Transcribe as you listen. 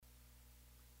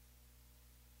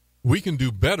We can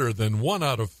do better than 1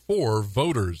 out of 4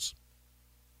 voters.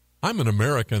 I'm an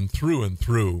American through and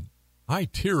through. I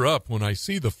tear up when I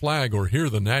see the flag or hear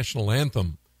the national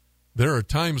anthem. There are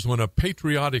times when a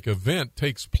patriotic event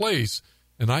takes place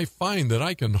and I find that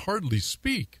I can hardly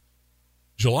speak.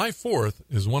 July 4th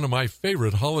is one of my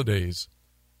favorite holidays.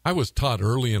 I was taught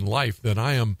early in life that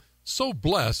I am so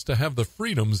blessed to have the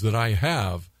freedoms that I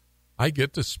have. I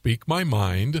get to speak my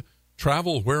mind,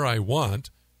 travel where I want,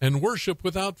 and worship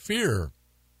without fear.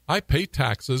 I pay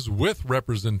taxes with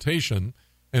representation,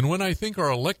 and when I think our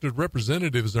elected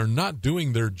representatives are not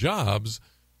doing their jobs,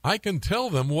 I can tell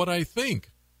them what I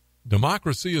think.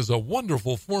 Democracy is a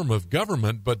wonderful form of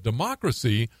government, but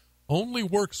democracy only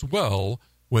works well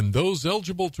when those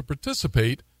eligible to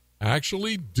participate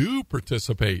actually do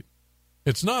participate.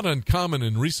 It's not uncommon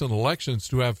in recent elections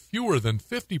to have fewer than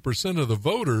 50% of the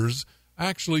voters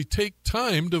actually take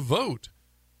time to vote.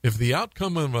 If the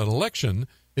outcome of an election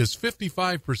is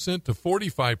 55% to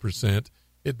 45%,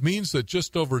 it means that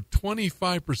just over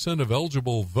 25% of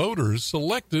eligible voters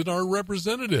selected our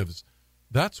representatives.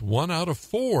 That's 1 out of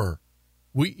 4.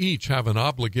 We each have an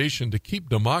obligation to keep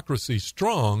democracy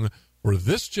strong for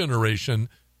this generation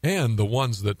and the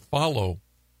ones that follow.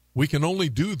 We can only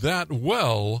do that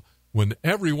well when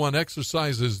everyone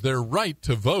exercises their right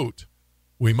to vote.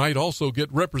 We might also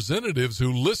get representatives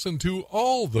who listen to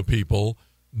all the people,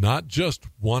 not just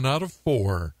 1 out of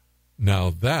 4. Now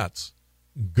that's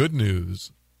good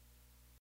news.